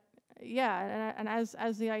that, and as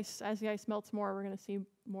the ice melts more, we're going to see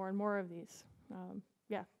more and more of these.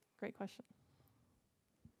 Great question.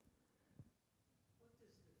 What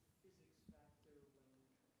does the physics factor when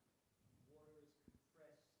water is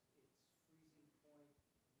compressed, its freezing point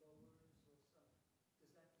lowers, or something?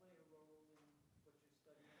 Does that play a role in what you're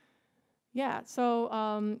studying? Yeah, so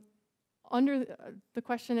the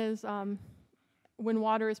question is, when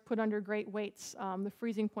water is put under great weights, the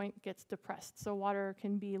freezing point gets depressed. So water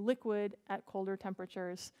can be liquid at colder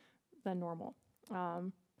temperatures than normal.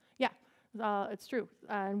 It's true,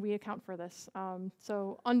 and we account for this.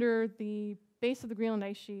 So under the base of the Greenland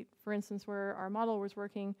ice sheet, for instance, where our model was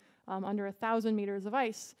working, under 1,000 meters of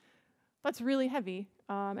ice, that's really heavy,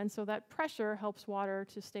 and so that pressure helps water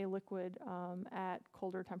to stay liquid at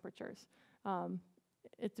colder temperatures.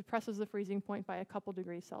 It depresses the freezing point by a couple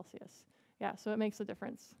degrees Celsius. Yeah, so it makes a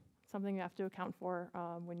difference. Something you have to account for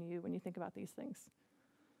when you think about these things.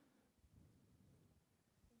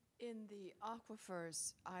 In the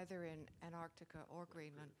aquifers, either in Antarctica or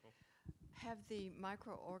Greenland, have the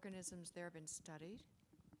microorganisms there been studied?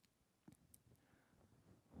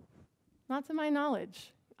 Not to my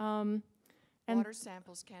knowledge. Water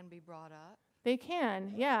samples can be brought up? They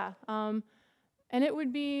can, yeah. And it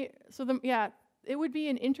would be, it would be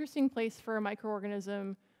an interesting place for a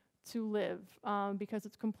microorganism to live because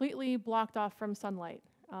it's completely blocked off from sunlight.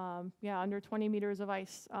 Under 20 meters of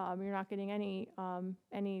ice, you're not getting any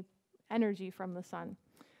energy from the sun.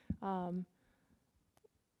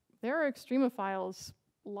 There are extremophiles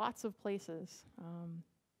lots of places.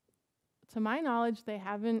 To my knowledge, they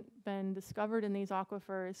haven't been discovered in these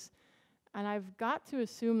aquifers, And I've got to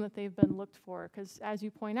assume that they've been looked for, because as you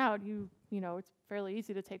point out, you know, it's fairly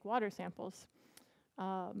easy to take water samples.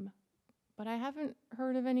 But I haven't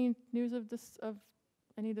heard of any news of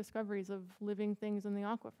any discoveries of living things in the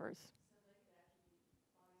aquifers.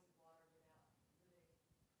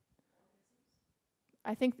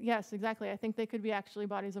 I think, yes, exactly. I think they could be actually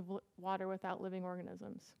bodies of water without living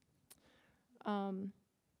organisms.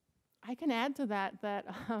 I can add to that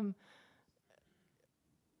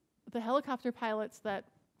the helicopter pilots that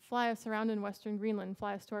fly us around in Western Greenland,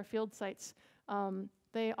 fly us to our field sites,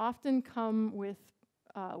 they often come with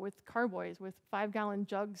carboys, with 5-gallon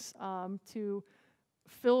jugs to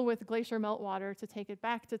fill with glacier meltwater to take it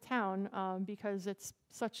back to town because it's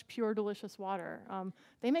such pure, delicious water.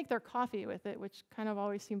 They make their coffee with it, which kind of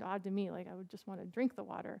always seemed odd to me. Like, I would just want to drink the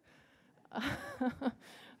water.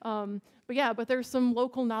 But there's some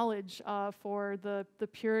local knowledge for the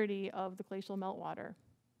purity of the glacial meltwater.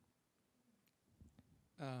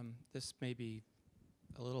 This may be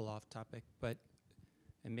a little off topic,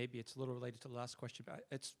 and maybe it's a little related to the last question, but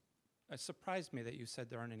it surprised me that you said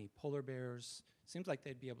there aren't any polar bears. Seems like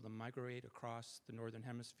they'd be able to migrate across the northern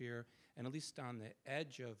hemisphere, and at least on the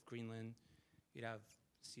edge of Greenland, you'd have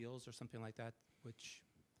seals or something like that, which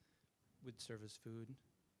would serve as food.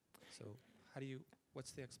 So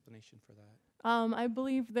what's the explanation for that? I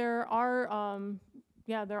believe there are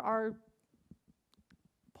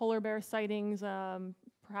polar bear sightings,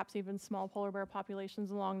 perhaps even small polar bear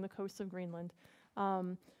populations along the coast of Greenland.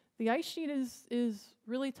 The ice sheet is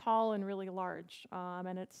really tall and really large,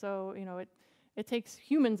 and it's so, it takes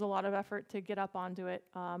humans a lot of effort to get up onto it,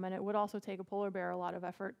 and it would also take a polar bear a lot of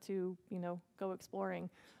effort to, go exploring.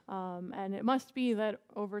 And it must be that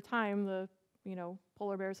over time, the,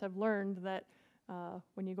 polar bears have learned that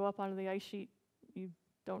when you go up onto the ice sheet, you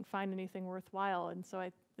don't find anything worthwhile, and so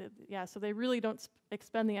so they really don't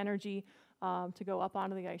expend the energy to go up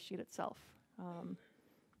onto the ice sheet itself.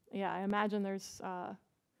 I imagine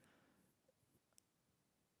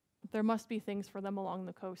there must be things for them along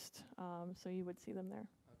the coast, so you would see them there.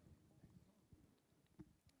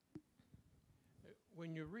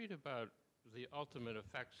 When you read about the ultimate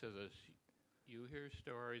effects of this, you hear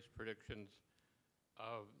stories, predictions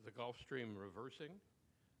of the Gulf Stream reversing,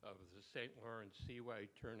 of the St. Lawrence Seaway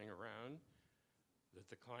turning around, that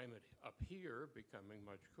the climate up here becoming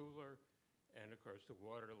much cooler, and of course the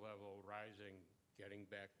water level rising, getting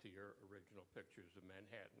back to your original pictures of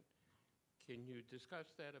Manhattan. Can you discuss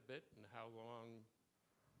that a bit and how long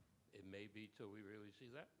it may be till we really see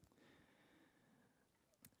that?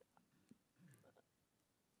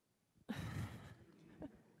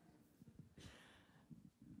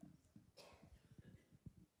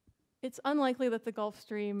 It's unlikely that the Gulf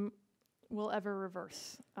Stream will ever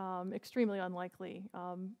reverse. Extremely unlikely.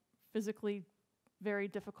 Physically very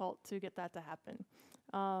difficult to get that to happen.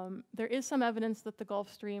 There is some evidence that the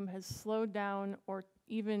Gulf Stream has slowed down or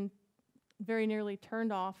even very nearly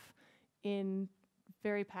turned off in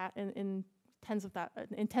 10,000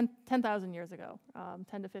 years ago,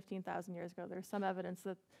 10 to 15,000 years ago. There's some evidence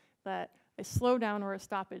that a slowdown or a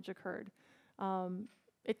stoppage occurred.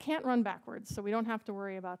 It can't run backwards, so we don't have to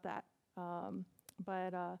worry about that.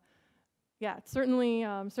 Certainly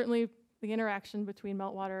the interaction between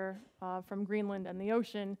meltwater from Greenland and the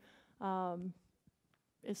ocean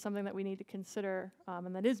is something that we need to consider,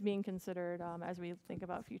 and that is being considered as we think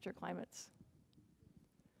about future climates.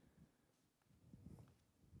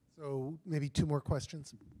 So maybe 2 more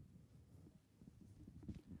questions.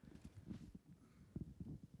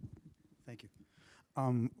 Thank you.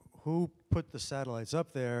 Who put the satellites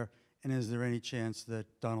up there, and is there any chance that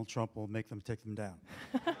Donald Trump will make them take them down?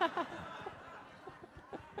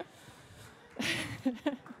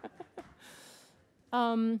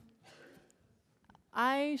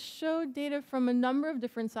 I showed data from a number of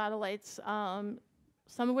different satellites, some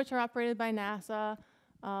of which are operated by NASA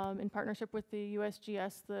in partnership with the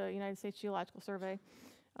USGS, the United States Geological Survey.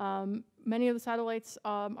 Many of the satellites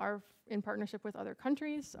are in partnership with other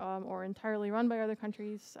countries or entirely run by other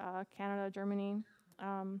countries, Canada, Germany.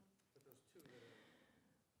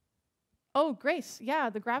 Oh, Grace, yeah,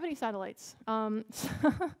 the gravity satellites.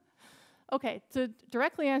 Okay, to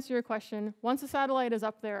directly answer your question, once a satellite is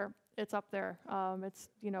up there, it's up there. It's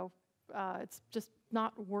just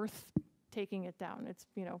not worth taking it down. It's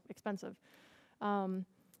expensive.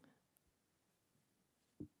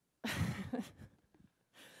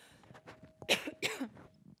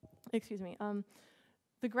 Excuse me.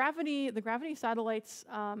 The gravity satellites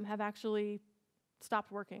have actually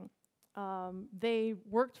stopped working. They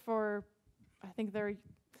worked for, I think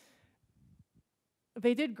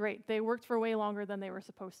They did great. They worked for way longer than they were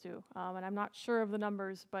supposed to. And I'm not sure of the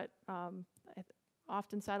numbers, but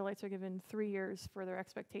often satellites are given 3 years for their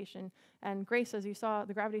expectation. And GRACE, as you saw,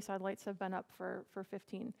 the gravity satellites have been up for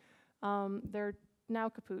 15. They're now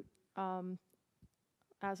kaput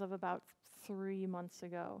as of about 3 months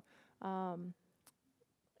ago.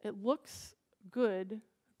 It looks good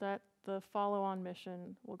that the follow-on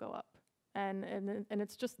mission will go up. And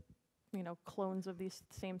it's just, you know, clones of these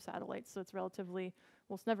same satellites, so it's relatively,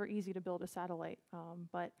 well, it's never easy to build a satellite,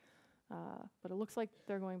 but it looks like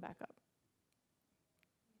they're going back up.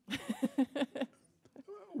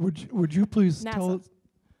 Would you please NASA.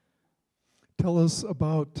 tell us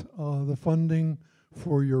about the funding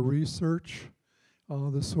for your research,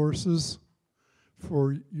 the sources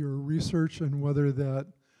for your research, and whether that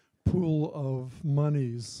pool of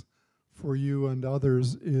monies for you and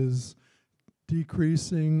others is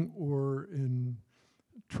decreasing or in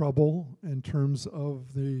trouble in terms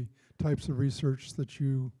of the types of research that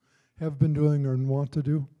you have been doing or want to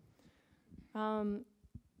do?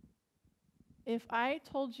 If I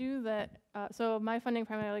told you that, so my funding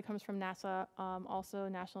primarily comes from NASA, also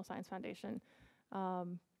National Science Foundation.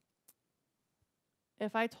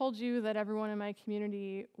 If I told you that everyone in my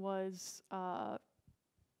community was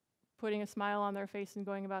putting a smile on their face and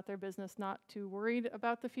going about their business, not too worried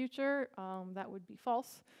about the future, that would be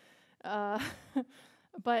false.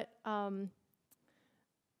 But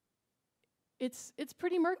it's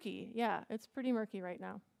pretty murky. Yeah, it's pretty murky right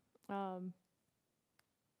now.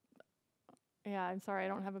 Yeah, I'm sorry, I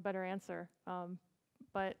don't have a better answer.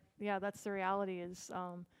 But yeah, that's the reality. Is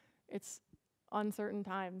it's uncertain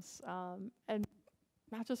times, and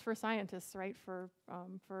not just for scientists, right? For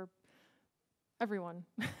everyone.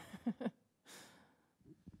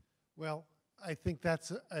 Well, I think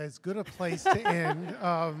that's as good a place to end.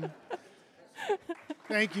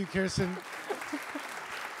 Thank you, Kirsten.